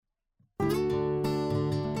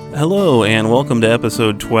Hello, and welcome to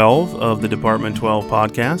episode 12 of the Department 12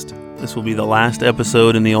 podcast. This will be the last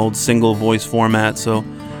episode in the old single voice format, so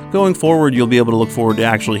going forward, you'll be able to look forward to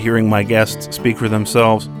actually hearing my guests speak for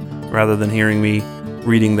themselves rather than hearing me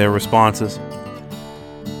reading their responses.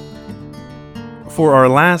 For our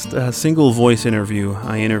last single voice interview,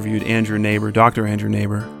 I interviewed Andrew Neighbor, Dr. Andrew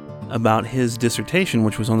Neighbor, about his dissertation,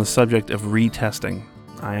 which was on the subject of retesting.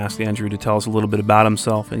 I asked Andrew to tell us a little bit about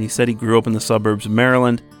himself, and he said he grew up in the suburbs of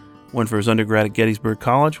Maryland, went for his undergrad at Gettysburg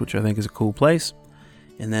College, which I think is a cool place,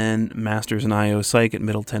 and then master's in IO Psych at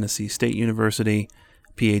Middle Tennessee State University,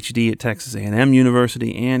 PhD at Texas A&M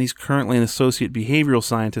University, and he's currently an associate behavioral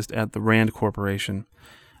scientist at the RAND Corporation,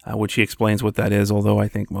 which he explains what that is, although I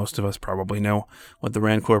think most of us probably know what the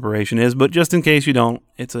RAND Corporation is, but just in case you don't,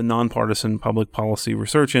 it's a nonpartisan public policy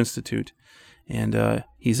research institute, and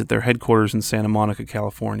he's at their headquarters in Santa Monica,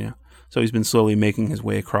 California, so he's been slowly making his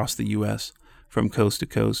way across the U.S. from coast to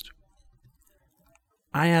coast.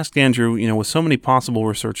 I asked Andrew, with so many possible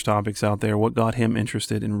research topics out there, what got him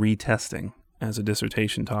interested in retesting as a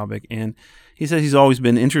dissertation topic. And he says he's always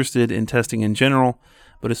been interested in testing in general,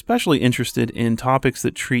 but especially interested in topics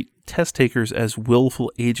that treat test takers as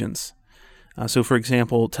willful agents. So, for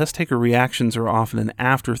example, test taker reactions are often an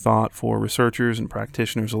afterthought for researchers and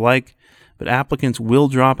practitioners alike, but applicants will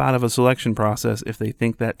drop out of a selection process if they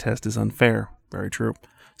think that test is unfair. Very true.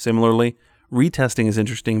 Similarly, retesting is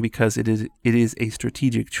interesting because it is a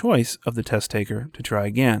strategic choice of the test taker to try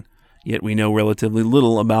again, yet we know relatively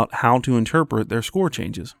little about how to interpret their score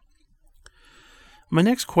changes. My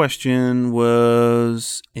next question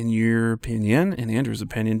was, in your opinion, in Andrew's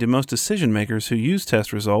opinion, do most decision makers who use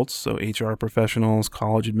test results, so HR professionals,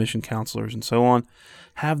 college admission counselors, and so on,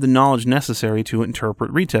 have the knowledge necessary to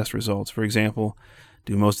interpret retest results? For example,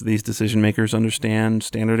 do most of these decision makers understand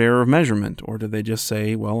standard error of measurement, or do they just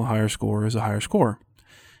say, well, a higher score is a higher score?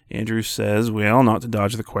 Andrew says, well, not to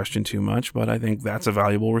dodge the question too much, but I think that's a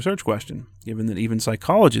valuable research question, given that even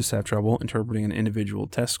psychologists have trouble interpreting an individual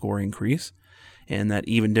test score increase, and that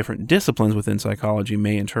even different disciplines within psychology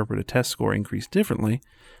may interpret a test score increase differently.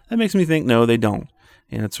 That makes me think, no, they don't.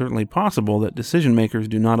 And it's certainly possible that decision makers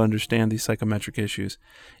do not understand these psychometric issues.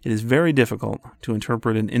 It is very difficult to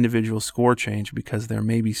interpret an individual score change because there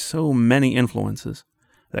may be so many influences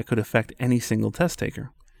that could affect any single test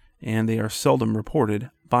taker, and they are seldom reported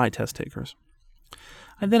by test takers.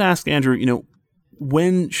 I then asked Andrew,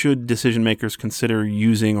 when should decision makers consider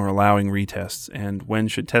using or allowing retests, and when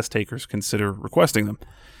should test takers consider requesting them?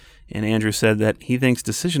 And Andrew said that he thinks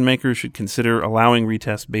decision makers should consider allowing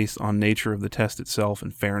retests based on nature of the test itself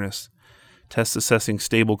and fairness. Tests assessing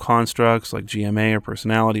stable constructs like GMA or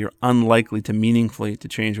personality are unlikely to meaningfully to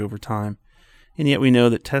change over time, and yet we know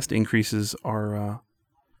that test increases are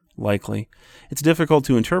likely. It's difficult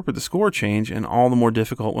to interpret the score change, and all the more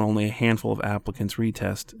difficult when only a handful of applicants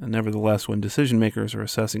retest. And nevertheless, when decision makers are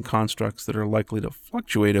assessing constructs that are likely to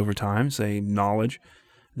fluctuate over time, say knowledge,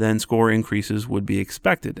 then score increases would be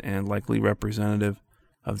expected and likely representative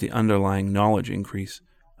of the underlying knowledge increase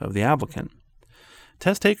of the applicant.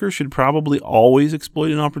 Test takers should probably always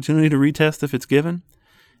exploit an opportunity to retest if it's given.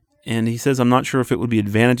 And he says, I'm not sure if it would be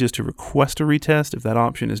advantageous to request a retest if that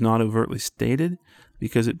option is not overtly stated,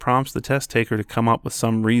 because it prompts the test taker to come up with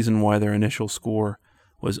some reason why their initial score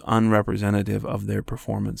was unrepresentative of their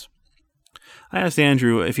performance. I asked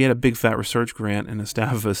Andrew if he had a big fat research grant and a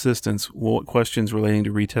staff of assistants, what questions relating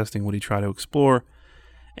to retesting would he try to explore,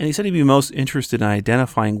 and he said he'd be most interested in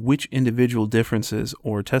identifying which individual differences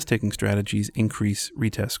or test-taking strategies increase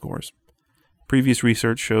retest scores. Previous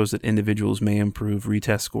research shows that individuals may improve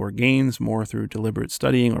retest score gains more through deliberate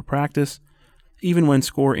studying or practice, even when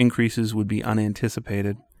score increases would be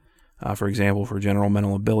unanticipated. For example, for general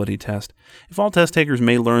mental ability test. If all test takers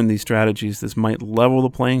may learn these strategies, this might level the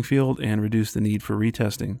playing field and reduce the need for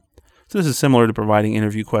retesting. So this is similar to providing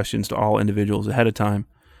interview questions to all individuals ahead of time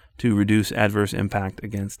to reduce adverse impact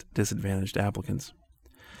against disadvantaged applicants.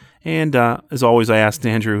 And as always, I asked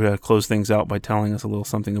Andrew to close things out by telling us a little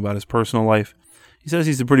something about his personal life. He says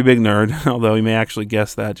he's a pretty big nerd, although he may actually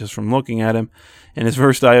guess that just from looking at him. And his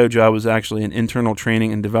first IO job was actually an internal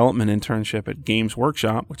training and development internship at Games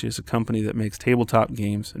Workshop, which is a company that makes tabletop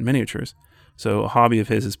games and miniatures. So a hobby of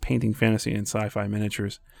his is painting fantasy and sci-fi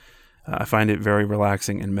miniatures. I find it very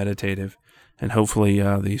relaxing and meditative. And hopefully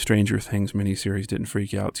the Stranger Things miniseries didn't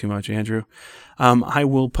freak you out too much, Andrew. I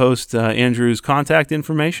will post Andrew's contact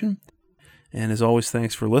information. And as always,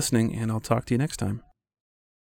 thanks for listening, and I'll talk to you next time.